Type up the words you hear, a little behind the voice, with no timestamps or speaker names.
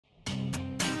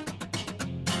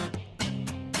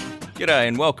G'day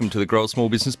and welcome to the Grow a Small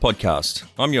Business Podcast.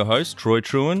 I'm your host, Troy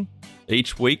Truen.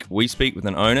 Each week, we speak with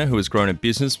an owner who has grown a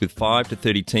business with 5 to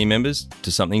 30 team members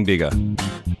to something bigger.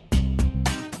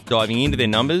 Diving into their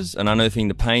numbers and unearthing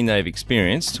the pain they've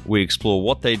experienced, we explore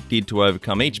what they did to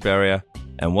overcome each barrier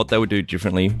and what they would do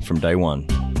differently from day one.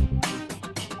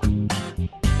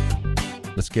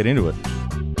 Let's get into it.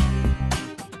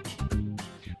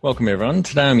 Welcome everyone.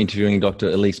 Today I'm interviewing Dr.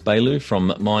 Elise Bialylew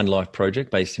from Mind Life Project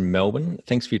based in Melbourne.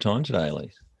 Thanks for your time today,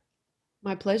 Elise.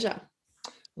 My pleasure.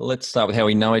 Let's start with how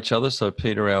we know each other. So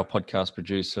Peter, our podcast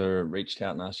producer, reached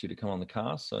out and asked you to come on the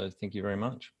cast. So thank you very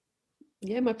much.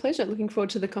 Yeah, my pleasure. Looking forward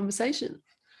to the conversation.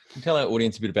 Tell our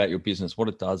audience a bit about your business, what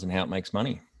it does and how it makes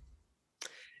money.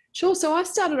 Sure. So I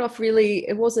started off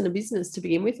it wasn't a business to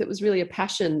begin with. It was really a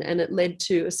passion, and it led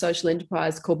to a social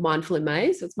enterprise called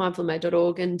Mindful-in-May. So it's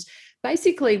mindful-in-may.org. And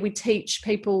basically we teach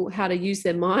people how to use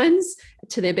their minds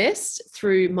to their best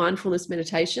through mindfulness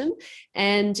meditation.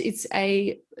 And it's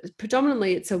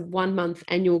predominantly a 1-month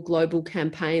annual global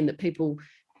campaign that people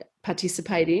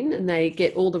participate in, and they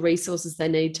get all the resources they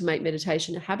need to make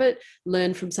meditation a habit,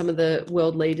 learn from some of the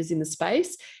world leaders in the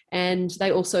space, and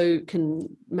they also can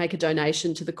make a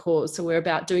donation to the cause. So we're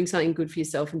about doing something good for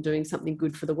yourself and doing something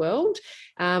good for the world.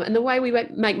 And the way we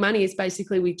make money is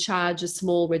basically we charge a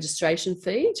small registration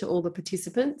fee to all the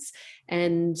participants,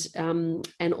 and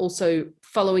also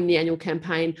following the annual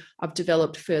campaign, I've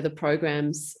developed further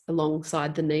programs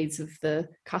alongside the needs of the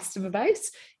customer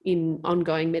base in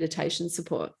ongoing meditation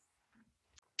support.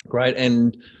 Great.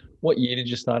 And what year did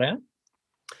you start out?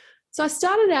 So I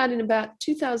started out in about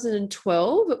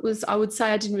 2012. I would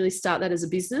say I didn't really start that as a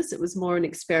business. It was more an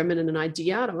experiment and an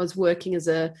idea. I was working as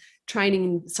a training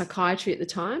in psychiatry at the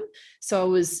time. So I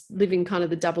was living kind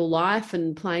of the double life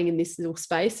and playing in this little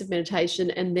space of meditation.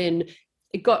 And then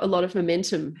it got a lot of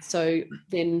momentum. So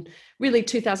then really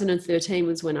 2013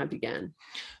 was when I began.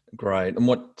 Great. And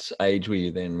what age were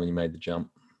you then when you made the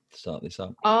jump to start this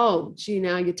up? Oh, gee,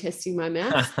 now you're testing my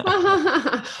maths.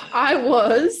 I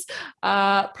was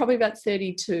probably about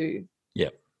 32.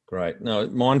 Yep, great. No,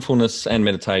 mindfulness and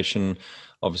meditation,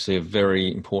 obviously a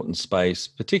very important space,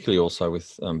 particularly also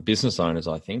with business owners,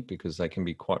 I think, because they can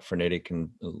be quite frenetic and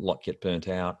a lot get burnt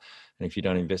out. And if you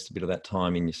don't invest a bit of that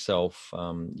time in yourself,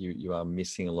 you are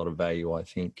missing a lot of value, I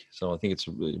think. So I think it's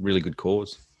a really good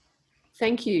cause.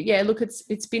 Thank you. Yeah, look,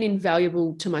 it's been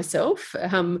invaluable to myself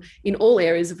in all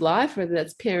areas of life, whether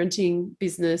that's parenting,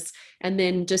 business, and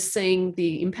then just seeing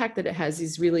the impact that it has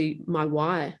is really my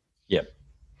why. Yep.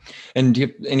 And do you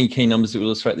have any key numbers that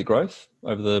illustrate the growth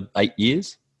over the 8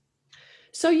 years?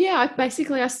 So yeah,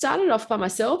 I started off by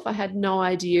myself. I had no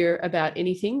idea about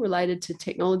anything related to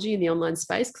technology in the online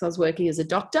space because I was working as a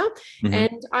doctor,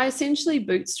 and I essentially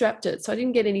bootstrapped it. So I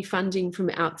didn't get any funding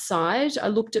from outside. I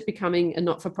looked at becoming a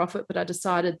not-for-profit, but I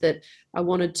decided that I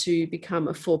wanted to become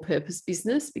a for-purpose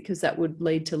business because that would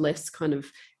lead to less kind of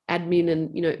admin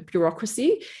and,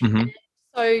 bureaucracy. And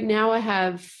so now I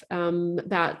have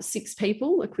about 6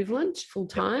 people equivalent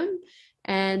full-time.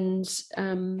 And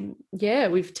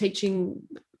we're teaching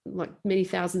like many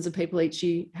thousands of people each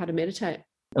year how to meditate.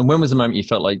 And when was the moment you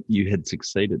felt like you had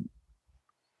succeeded?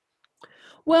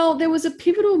 Well, there was a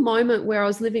pivotal moment where I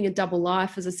was living a double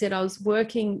life. As I said, I was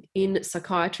working in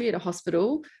psychiatry at a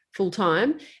hospital full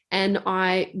time, and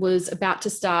I was about to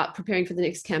start preparing for the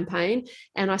next campaign,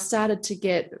 and I started to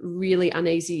get really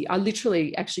uneasy. I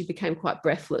literally actually became quite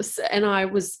breathless, and I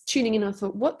was tuning in. I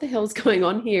thought, what the hell's going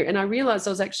on here? And I realized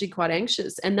I was actually quite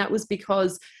anxious, and that was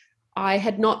because I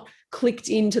had not clicked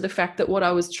into the fact that what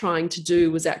I was trying to do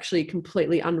was actually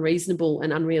completely unreasonable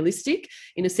and unrealistic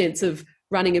in a sense of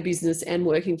running a business and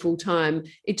working full time.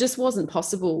 It just wasn't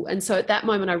possible. And so at that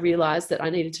moment, I realized that I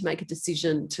needed to make a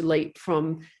decision to leap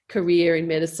from career in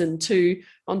medicine to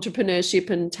entrepreneurship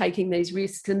and taking these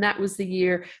risks. And that was the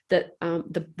year that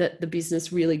the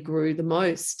business really grew the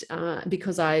most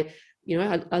because I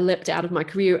leapt out of my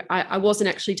career. I wasn't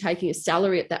actually taking a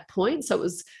salary at that point. So it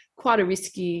was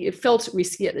it felt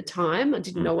risky at the time. I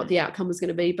didn't know what the outcome was going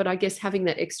to be, but I guess having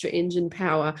that extra engine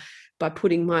power by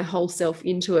putting my whole self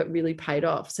into it really paid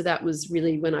off. So that was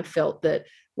really when I felt that,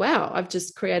 wow, I've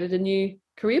just created a new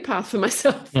career path for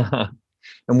myself.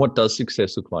 And what does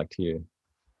success look like to you?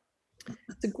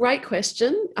 It's a great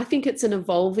question. I think it's an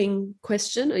evolving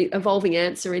question, an evolving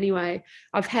answer anyway.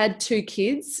 I've had 2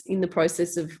 kids in the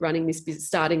process of running this business,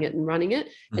 starting it and running it.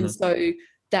 And so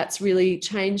that's really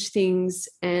changed things,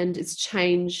 and it's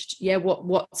changed,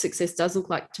 what success does look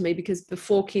like to me, because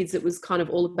before kids, it was kind of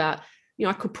all about,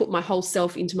 I could put my whole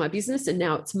self into my business, and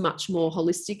now it's much more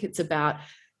holistic. It's about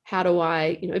how do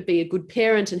I, be a good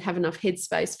parent and have enough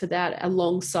headspace for that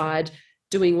alongside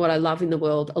doing what I love in the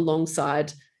world,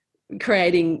 alongside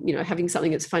creating, having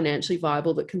something that's financially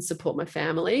viable that can support my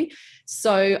family.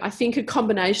 So I think a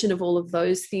combination of all of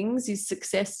those things is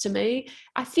success to me.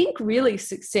 I think really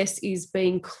success is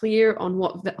being clear on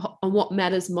what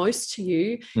matters most to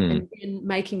you, and then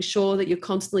making sure that you're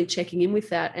constantly checking in with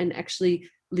that and actually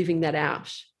living that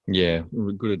out. Yeah,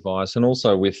 good advice. And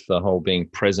also with the whole being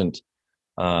present,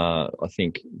 I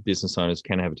think business owners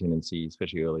can have a tendency,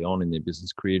 especially early on in their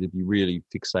business career, to be really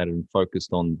fixated and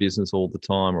focused on business all the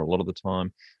time or a lot of the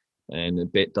time. And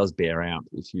it does bear out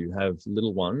if you have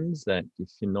little ones, that if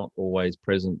you're not always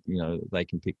present, they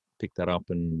can pick that up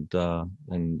and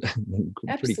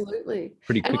Absolutely.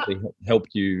 pretty quickly help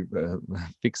you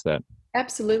fix that.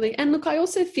 Absolutely. And look, I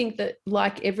also think that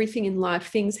like everything in life,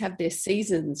 things have their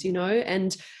seasons,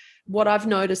 and what I've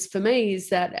noticed for me is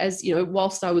that, as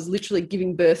whilst I was literally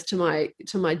giving birth to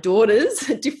my daughters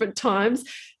at different times,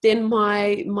 then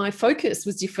my focus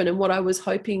was different, and what I was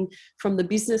hoping from the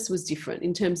business was different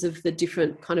in terms of the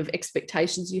different kind of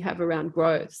expectations you have around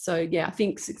growth. So yeah, I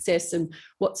think success and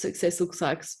what success looks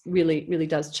like really, really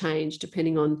does change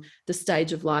depending on the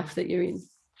stage of life that you're in.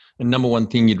 And number one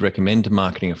thing you'd recommend to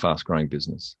marketing a fast-growing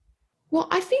business? Well,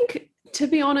 I think, to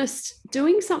be honest,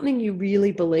 doing something you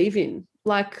really believe in.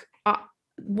 Like,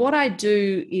 what I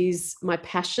do is my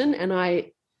passion, and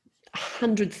I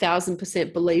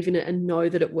 100,000% believe in it and know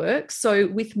that it works. So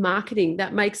with marketing,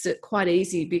 that makes it quite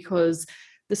easy, because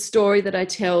the story that I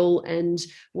tell and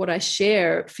what I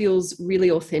share feels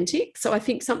really authentic. So I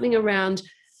think something around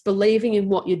believing in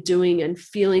what you're doing and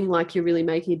feeling like you're really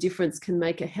making a difference can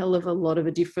make a hell of a lot of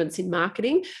a difference in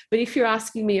marketing. But if you're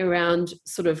asking me around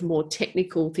sort of more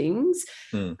technical things,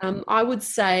 I would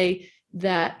say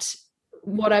that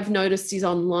what I've noticed is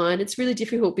online, it's really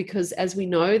difficult, because as we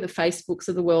know, the Facebooks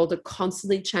of the world are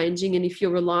constantly changing. And if you're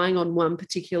relying on one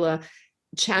particular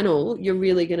channel, you're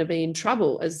really going to be in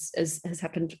trouble, as has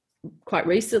happened quite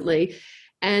recently.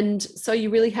 And so you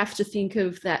really have to think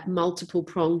of that multiple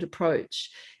pronged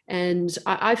approach. And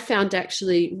I found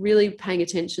actually really paying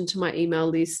attention to my email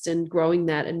list and growing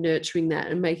that and nurturing that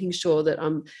and making sure that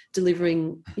I'm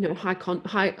delivering,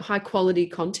 high quality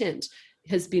content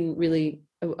has been really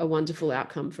a wonderful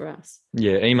outcome for us.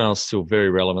 Yeah, email is still very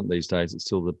relevant these days. It's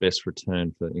still the best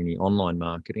return for any online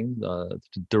marketing. The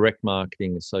Direct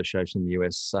Marketing Association in the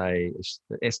USA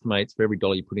estimates for every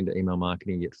dollar you put into email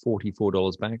marketing, you get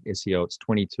 $44 back. SEO, it's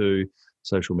 22.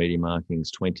 Social media marketing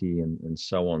is 20, and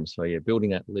so on. So yeah,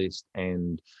 building that list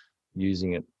and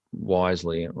using it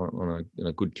wisely on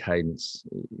a good cadence,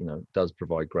 does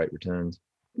provide great returns.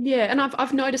 Yeah, and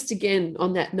I've noticed, again,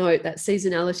 on that note, that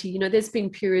seasonality, there's been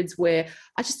periods where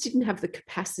I just didn't have the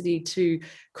capacity to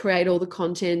create all the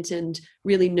content and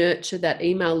really nurture that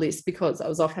email list, because I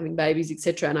was off having babies,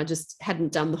 etc. And I just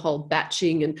hadn't done the whole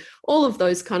batching and all of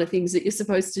those kind of things that you're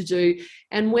supposed to do.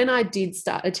 And when I did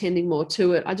start attending more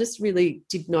to it, I just really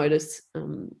did notice,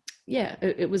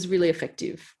 it was really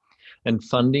effective. And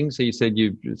funding, so you said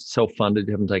you self-funded,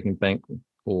 you haven't taken bank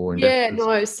or investors? Yeah,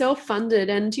 no, self-funded.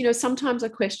 And, sometimes I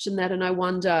question that, and I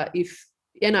wonder if,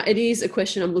 and it is a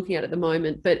question I'm looking at the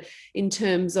moment, but in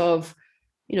terms of,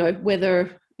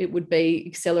 whether it would be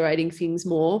accelerating things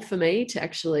more for me to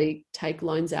actually take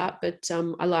loans out. But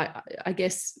I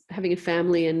guess, having a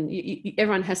family, and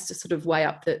everyone has to sort of weigh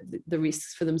up the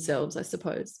risks for themselves, I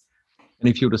suppose. And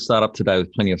if you were to start up today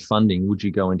with plenty of funding, would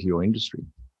you go into your industry?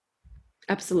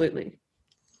 Absolutely.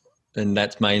 And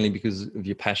that's mainly because of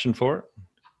your passion for it?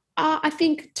 I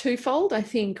think twofold. I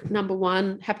think number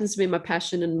one happens to be my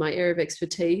passion and my area of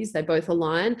expertise. They both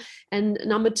align. And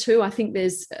number two, I think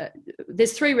there's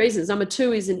three reasons. Number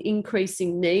two is an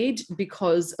increasing need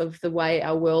because of the way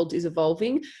our world is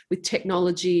evolving with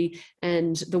technology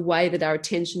and the way that our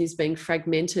attention is being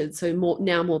fragmented. So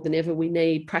now more than ever, we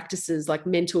need practices like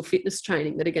mental fitness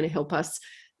training that are going to help us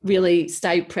really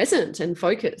stay present and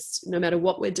focused no matter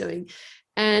what we're doing.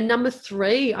 And number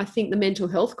three, I think the mental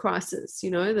health crisis.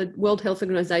 The World Health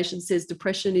Organization says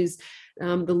depression is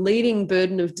the leading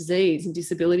burden of disease and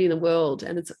disability in the world.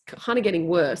 And it's kind of getting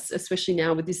worse, especially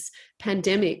now with this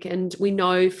pandemic. And we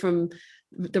know from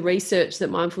the research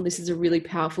that mindfulness is a really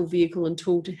powerful vehicle and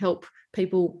tool to help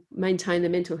people maintain their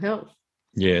mental health.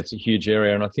 Yeah, it's a huge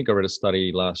area. And I think I read a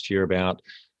study last year about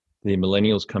the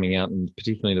millennials coming out, and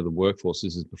particularly into the workforce.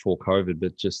 This is before COVID,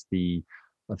 but just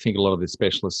I think a lot of the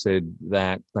specialists said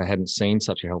that they hadn't seen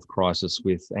such a health crisis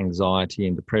with anxiety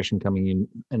and depression coming in.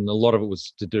 And a lot of it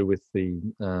was to do with the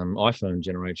iPhone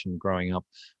generation growing up.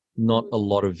 Not a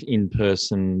lot of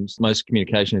in-person, most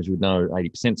communication, as you would know,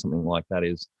 80%, something like that,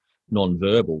 is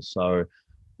non-verbal. So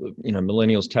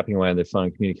millennials tapping away on their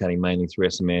phone, communicating mainly through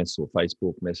SMS or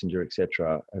Facebook, Messenger,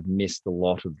 etc., have missed a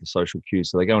lot of the social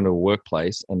cues. So they go into a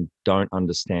workplace and don't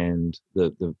understand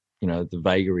the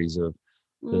vagaries of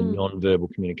the non-verbal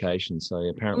communication. So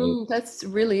apparently, that's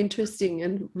really interesting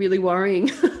and really worrying.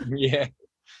 yeah.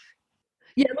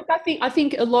 Yeah, look, I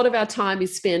think a lot of our time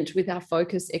is spent with our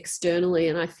focus externally,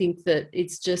 and I think that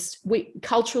it's just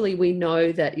culturally we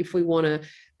know that if we want to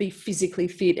be physically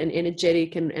fit and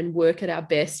energetic and work at our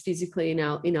best physically in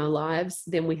our lives,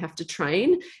 then we have to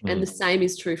train. And the same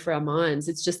is true for our minds.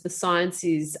 It's just the science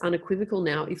is unequivocal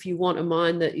now. If you want a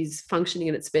mind that is functioning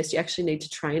at its best, you actually need to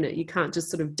train it. You can't just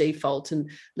sort of default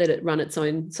and let it run its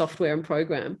own software and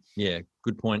program. Yeah,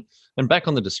 good point. And back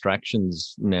on the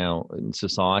distractions now in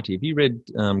society, have you read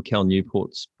Cal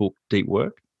Newport's book, Deep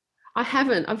Work? I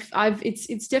haven't.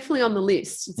 It's definitely on the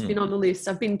list. It's been on the list.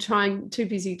 I've been too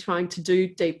busy trying to do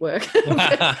deep work,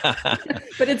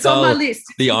 but it's on my list.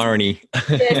 The irony.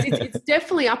 Yes, it's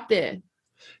definitely up there.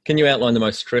 Can you outline the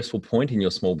most stressful point in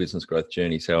your small business growth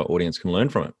journey so our audience can learn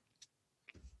from it?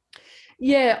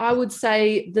 Yeah, I would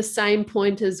say the same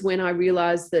point as when I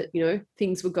realized that,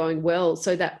 things were going well.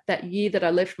 So that year that I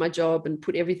left my job and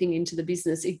put everything into the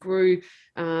business, it grew,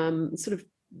 sort of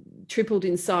tripled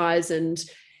in size, and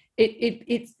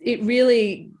it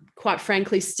really, quite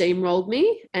frankly, steamrolled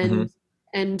me,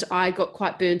 and I got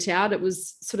quite burnt out. It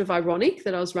was sort of ironic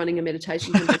that I was running a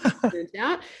meditation and burnt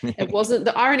out.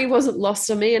 The irony wasn't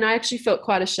lost on me, and I actually felt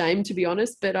quite ashamed, to be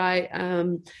honest. But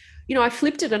I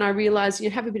flipped it and I realized you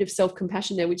have a bit of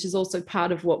self-compassion there, which is also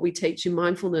part of what we teach in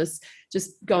mindfulness,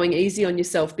 just going easy on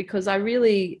yourself, because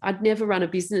I'd never run a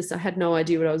business. I had no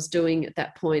idea what I was doing at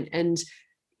that point. And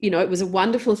it was a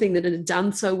wonderful thing that it had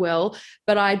done so well,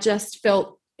 but I just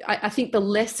felt, I think the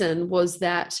lesson was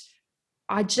that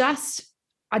I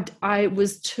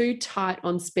was too tight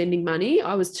on spending money.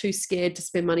 I was too scared to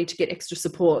spend money to get extra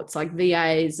supports like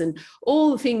VAs and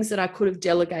all the things that I could have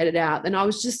delegated out. And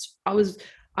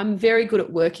I'm very good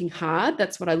at working hard.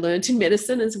 That's what I learned in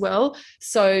medicine as well.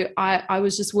 So I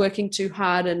was just working too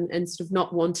hard and sort of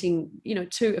not wanting,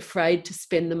 too afraid to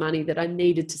spend the money that I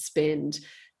needed to spend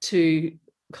to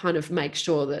kind of make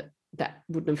sure that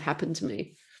wouldn't have happened to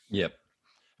me. Yep.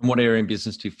 And what area in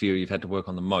business do you feel you've had to work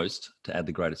on the most to add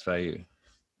the greatest value?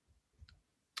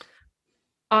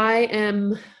 I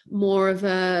am more of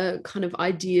a kind of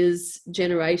ideas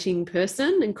generating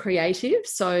person and creative.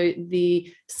 So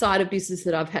the side of business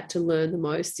that I've had to learn the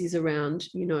most is around,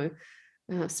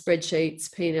 spreadsheets,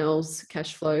 P&Ls,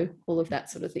 cash flow, all of that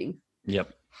sort of thing.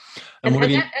 Yep.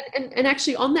 And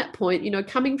actually on that point,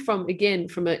 coming from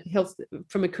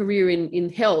a career in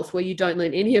health where you don't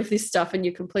learn any of this stuff and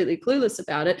you're completely clueless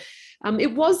about it.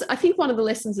 I think one of the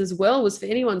lessons as well was for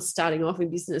anyone starting off in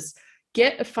business,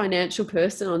 get a financial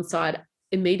person on side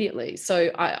immediately.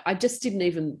 So I just didn't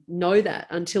even know that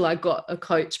until I got a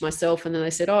coach myself. And then they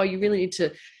said, oh, you really need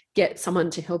to get someone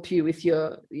to help you with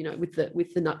your, with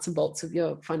the nuts and bolts of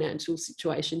your financial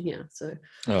situation here. So.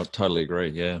 Oh, totally agree.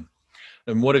 Yeah.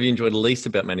 And what have you enjoyed least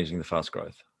about managing the fast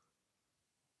growth?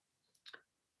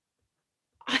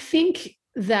 I think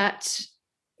that,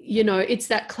 it's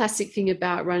that classic thing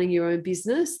about running your own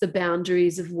business, the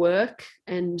boundaries of work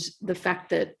and the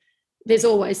fact that there's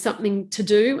always something to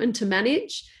do and to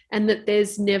manage, and that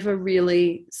there's never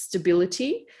really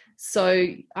stability. So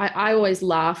I always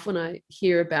laugh when I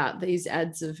hear about these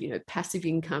ads of, passive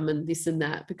income and this and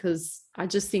that, because I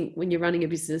just think when you're running a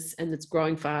business and it's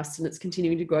growing fast and it's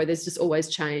continuing to grow, there's just always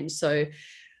change. So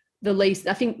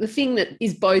I think the thing that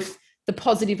is both the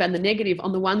positive and the negative,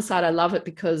 on the one side, I love it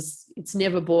because it's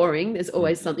never boring. There's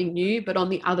always something new. But on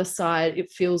the other side,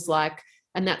 it feels like,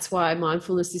 and that's why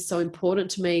mindfulness is so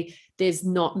important to me, there's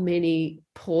not many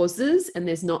pauses and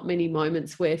there's not many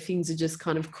moments where things are just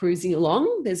kind of cruising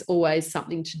along. There's always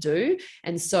something to do.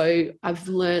 And so I've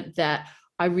learned that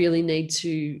I really need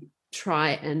to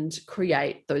try and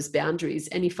create those boundaries.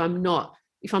 And if I'm not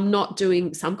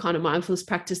doing some kind of mindfulness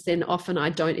practice, then often I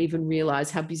don't even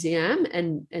realize how busy I am.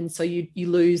 And so you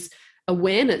lose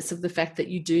awareness of the fact that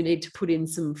you do need to put in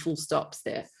some full stops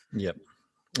there. Yep.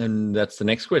 And that's the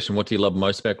next question. What do you love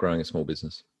most about growing a small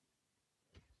business?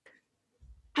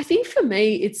 I think for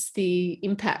me, it's the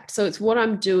impact. So it's what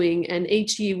I'm doing. And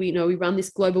each year, we run this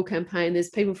global campaign. There's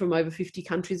people from over 50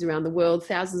 countries around the world,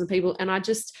 thousands of people. And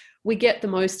we get the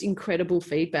most incredible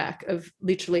feedback of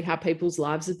literally how people's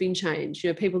lives have been changed.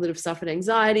 People that have suffered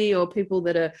anxiety, or people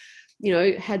that are,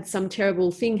 had some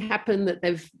terrible thing happen that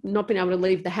they've not been able to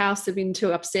leave the house. They've been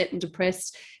too upset and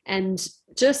depressed, and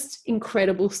just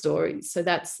incredible stories. So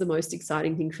that's the most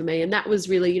exciting thing for me. And that was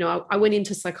really, I went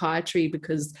into psychiatry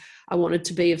because I wanted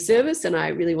to be of service, and I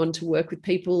really wanted to work with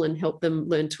people and help them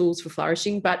learn tools for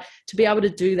flourishing. But to be able to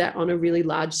do that on a really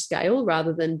large scale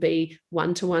rather than be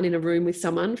one-to-one in a room with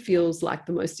someone feels like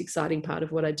the most exciting part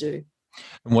of what I do.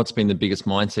 And what's been the biggest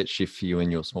mindset shift for you in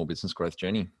your small business growth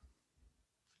journey?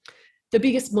 The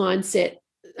biggest mindset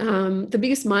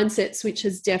switch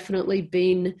has definitely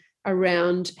been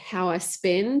around how I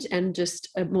spend, and just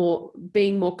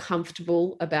being more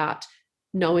comfortable about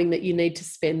knowing that you need to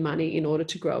spend money in order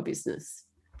to grow a business,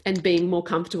 and being more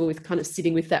comfortable with kind of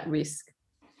sitting with that risk.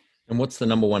 And what's the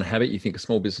number one habit you think a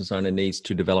small business owner needs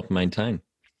to develop and maintain?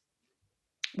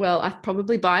 Well, I'm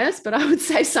probably biased, but I would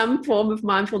say some form of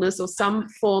mindfulness or some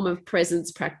form of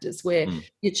presence practice where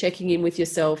you're checking in with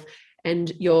yourself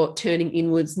and you're turning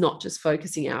inwards, not just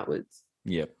focusing outwards.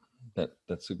 Yep,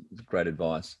 that's a great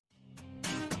advice.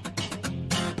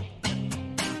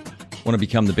 Want to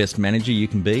become the best manager you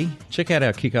can be? Check out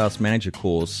our Kick-Ass Manager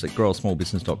course at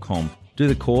growasmallbusiness.com. Do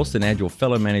the course and add your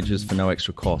fellow managers for no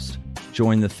extra cost.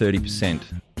 Join the 30%.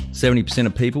 70%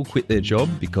 of people quit their job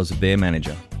because of their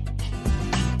manager.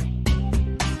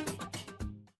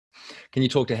 Can you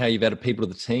talk to how you've added people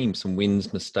to the team, some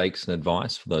wins, mistakes, and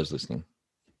advice for those listening?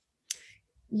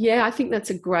 Yeah, I think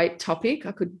that's a great topic.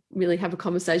 I could really have a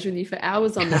conversation with you for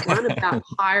hours on that one about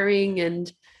hiring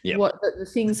and what the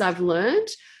things I've learned.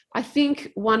 I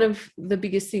think one of the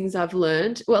biggest things I've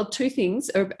learned, well, two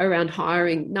things around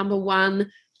hiring. Number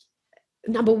one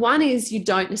is you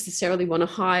don't necessarily want to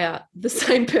hire the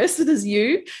same person as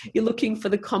you. You're looking for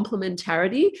the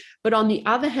complementarity. But on the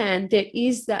other hand, there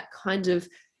is that kind of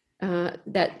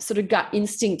that sort of gut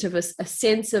instinct of a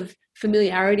sense of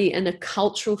familiarity and a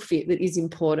cultural fit that is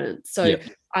important. So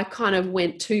I kind of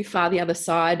went too far the other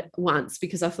side once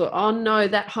because I thought, oh no,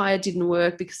 that hire didn't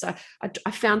work because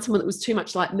I found someone that was too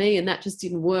much like me and that just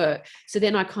didn't work. So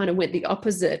then I kind of went the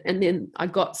opposite, and then I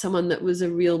got someone that was a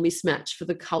real mismatch for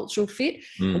the cultural fit.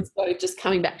 And so just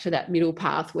coming back to that middle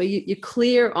path where you're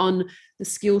clear on the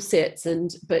skill sets,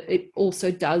 but it also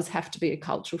does have to be a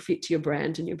cultural fit to your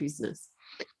brand and your business.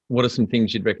 What are some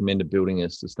things you'd recommend to building a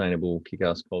sustainable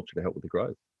kick-ass culture to help with the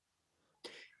growth?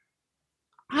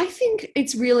 I think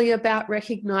it's really about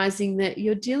recognizing that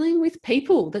you're dealing with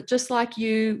people that just like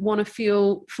you want to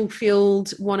feel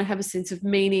fulfilled, want to have a sense of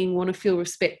meaning, want to feel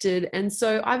respected. And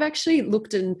so I've actually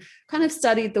looked and kind of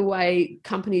studied the way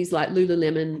companies like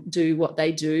Lululemon do what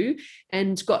they do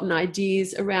and gotten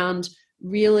ideas around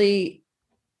really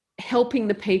helping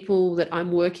the people that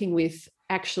I'm working with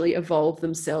actually evolve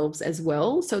themselves as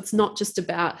well. So it's not just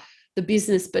about the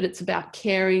business, but it's about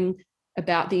caring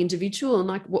about the individual and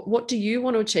like what do you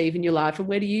want to achieve in your life, and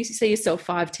where do you see yourself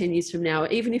 5-10 years from now,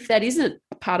 even if that isn't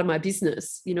part of my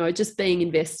business, just being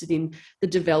invested in the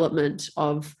development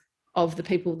of the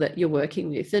people that you're working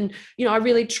with. And I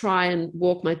really try and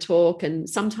walk my talk, and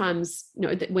sometimes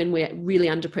when we're really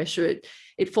under pressure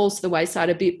it falls to the wayside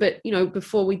a bit, but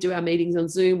before we do our meetings on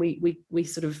Zoom we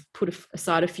sort of put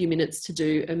aside a few minutes to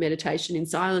do a meditation in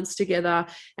silence together,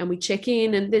 and we check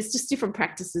in, and there's just different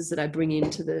practices that I bring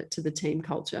into the team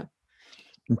culture.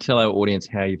 And tell our audience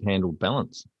how you've handled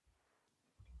balance.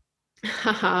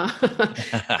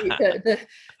 the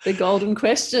golden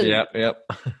question. Yep.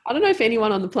 I don't know if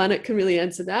anyone on the planet can really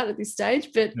answer that at this stage,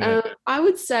 but I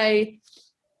would say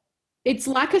it's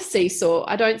like a seesaw.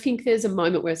 I don't think there's a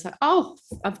moment where it's like, oh,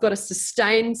 I've got a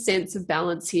sustained sense of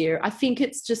balance here. I think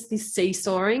it's just this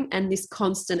seesawing and this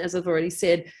constant, as I've already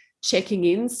said, checking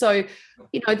in. So,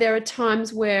 there are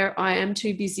times where I am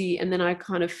too busy and then I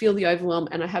kind of feel the overwhelm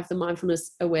and I have the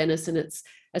mindfulness awareness, and it's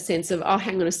a sense of, oh,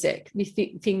 hang on a sec,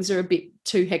 things are a bit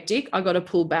too hectic, I got to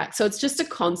pull back. So it's just a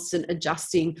constant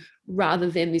adjusting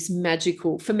rather than this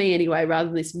magical, for me anyway, rather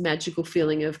than this magical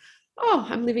feeling of, oh,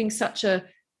 I'm living such a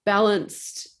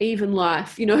balanced, even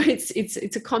life.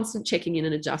 It's a constant checking in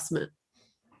and adjustment.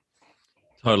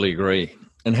 Totally agree.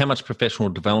 And how much professional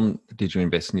development did you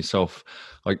invest in yourself?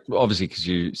 Like, obviously, because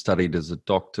you studied as a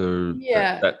doctor.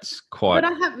 Yeah, that's quite.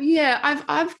 But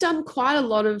I've done quite a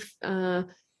lot of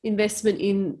investment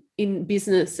in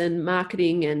business and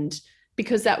marketing, and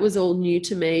because that was all new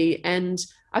to me, and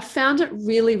I found it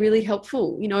really, really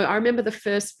helpful. I remember the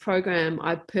first program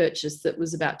I purchased that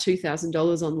was about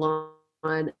 $2,000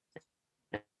 online,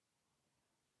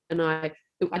 and I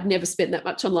I'd never spent that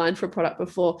much online for a product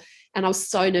before. And I was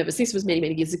so nervous. This was many,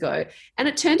 many years ago. And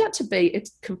it turned out to be a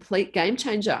complete game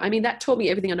changer. I mean, that taught me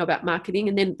everything I know about marketing.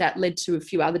 And then that led to a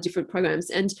few other different programs.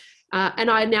 And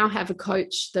I now have a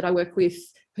coach that I work with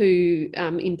who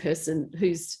in person,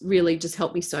 who's really just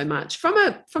helped me so much from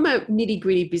a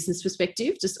nitty-gritty business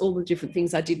perspective, just all the different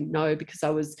things I didn't know because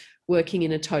I was working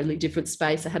in a totally different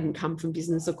space. I hadn't come from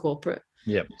business or corporate.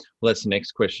 Yeah. Well, that's the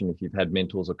next question. If you've had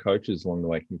mentors or coaches along the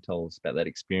way, can you tell us about that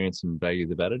experience and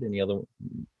value about it? Any other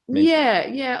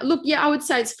mentors? Yeah. Look, I would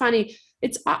say it's funny.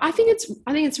 I think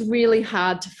it's really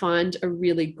hard to find a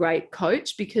really great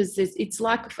coach because it's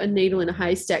like a needle in a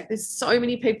haystack. There's so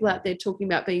many people out there talking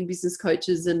about being business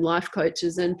coaches and life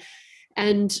coaches,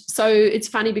 and so it's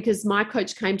funny because my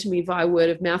coach came to me via word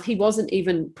of mouth. He wasn't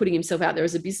even putting himself out there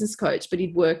as a business coach, but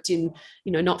he'd worked in,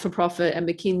 not-for-profit and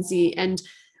McKinsey, and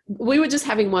we were just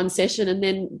having one session, and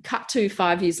then cut to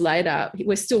 5 years later,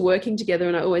 we're still working together.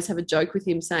 And I always have a joke with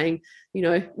him saying,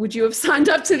 would you have signed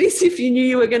up to this if you knew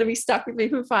you were going to be stuck with me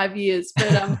for 5 years?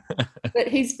 But but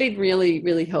he's been really,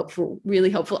 really helpful, really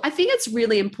helpful. I think it's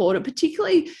really important,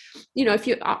 particularly,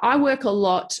 I work a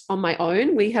lot on my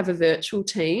own. We have a virtual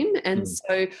team. And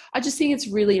so I just think it's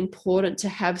really important to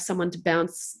have someone to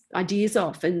bounce ideas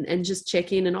off and just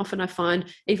check in. And often I find,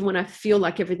 even when I feel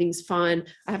like everything's fine,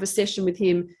 I have a session with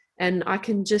him and I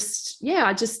can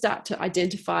I just start to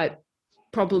identify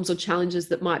problems or challenges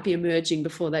that might be emerging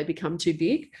before they become too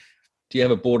big. Do you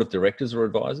have a board of directors or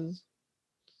advisors?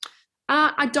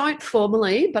 I don't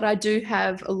formally, but I do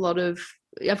have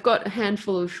I've got a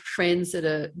handful of friends that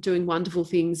are doing wonderful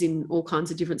things in all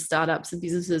kinds of different startups and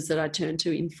businesses that I turn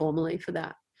to informally for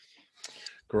that.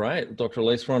 Great. Dr.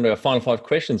 Elise, we're on to our final 5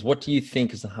 questions. What do you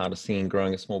think is the hardest thing in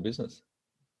growing a small business?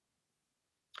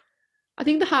 I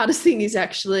think the hardest thing is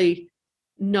actually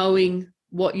knowing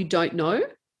what you don't know.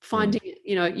 Finding,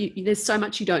 there's so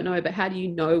much you don't know, but how do you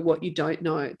know what you don't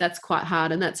know? That's quite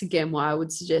hard. And that's, again, why I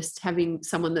would suggest having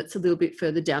someone that's a little bit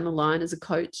further down the line as a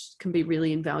coach can be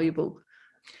really invaluable.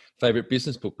 Favorite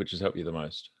business book, which has helped you the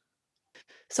most?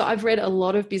 So I've read a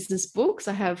lot of business books.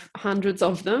 I have hundreds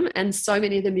of them, and so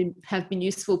many of them have been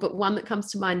useful. But one that comes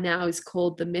to mind now is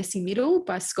called The Messy Middle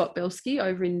by Scott Belsky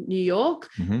over in New York.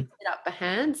 Set up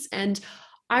Behance. And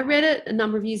I read it a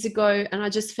number of years ago, and I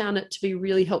just found it to be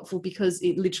really helpful because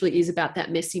it literally is about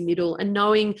that messy middle and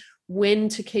knowing when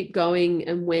to keep going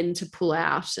and when to pull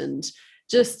out, and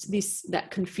just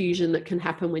that confusion that can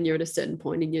happen when you're at a certain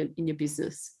point in your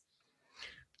business.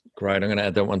 Great. I'm going to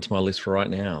add that one to my list for right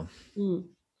now.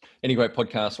 Any great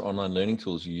podcasts or online learning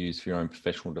tools you use for your own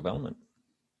professional development?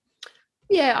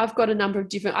 Yeah, I've got a number of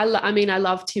different. I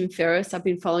love Tim Ferriss. I've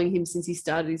been following him since he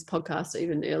started his podcast,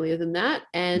 even earlier than that.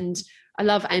 And I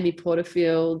love Amy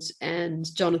Porterfield and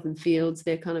Jonathan Fields.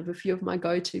 They're kind of a few of my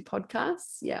go-to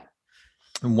podcasts. Yeah.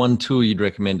 And one tool you'd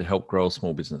recommend to help grow a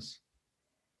small business?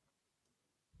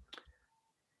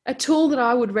 A tool that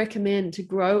I would recommend to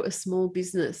grow a small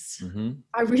business.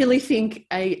 I really think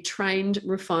a trained,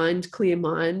 refined, clear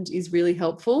mind is really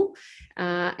helpful.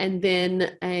 And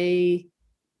then I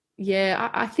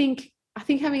think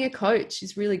having a coach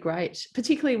is really great,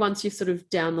 particularly once you're sort of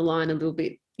down the line a little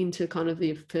bit into kind of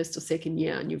the first or second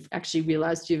year and you've actually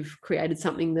realized you've created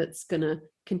something that's going to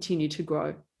continue to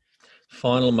grow.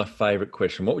 Finally, my favorite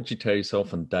question. What would you tell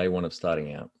yourself on day one of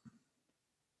starting out?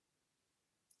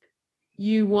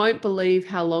 You won't believe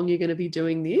how long you're going to be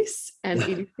doing this, and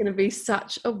it is going to be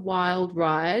such a wild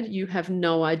ride. You have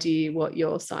no idea what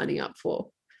you're signing up for.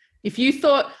 If you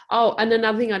thought, and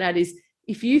another thing I'd add is,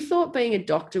 if you thought being a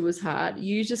doctor was hard,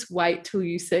 you just wait till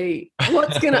you see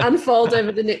what's going to unfold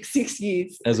over the next 6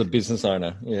 years. As a business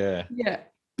owner, yeah.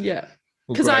 Yeah.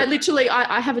 Because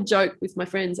I have a joke with my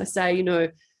friends. I say,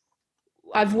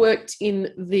 I've worked in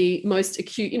the most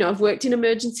acute, I've worked in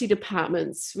emergency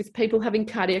departments with people having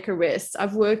cardiac arrests.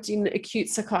 I've worked in acute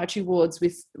psychiatry wards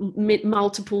with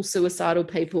multiple suicidal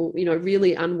people,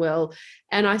 really unwell.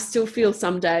 And I still feel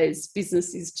some days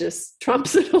business is just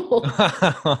trumps it all.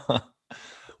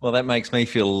 Well, that makes me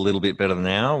feel a little bit better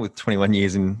now with 21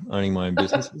 years in owning my own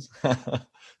businesses.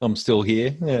 I'm still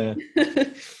here. Yeah.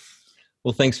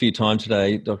 Well, thanks for your time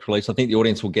today, Dr. Elise. I think the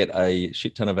audience will get a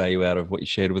shit ton of value out of what you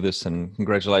shared with us, and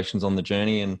congratulations on the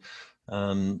journey, and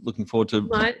looking forward to...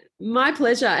 My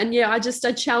pleasure. And I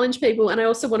challenge people, and I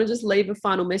also want to just leave a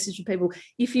final message for people.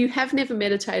 If you have never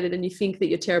meditated and you think that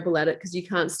you're terrible at it because you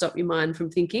can't stop your mind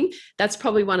from thinking, that's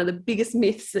probably one of the biggest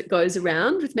myths that goes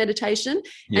around with meditation.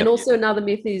 Yep. And also another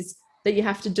myth is that you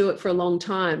have to do it for a long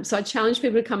time. So I challenge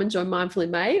people to come and join Mindful in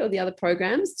May or the other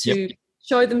programs to... Yep.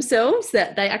 Show themselves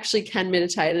that they actually can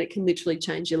meditate, and it can literally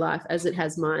change your life as it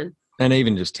has mine. And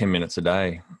even just 10 minutes a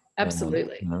day.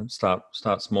 Absolutely.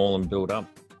 Start small and build up.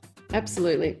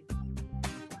 Absolutely.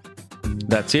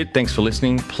 That's it. Thanks for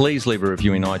listening. Please leave a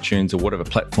review in iTunes or whatever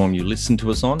platform you listen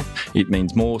to us on. It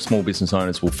means more small business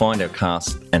owners will find our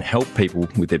cast and help people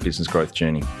with their business growth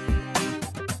journey.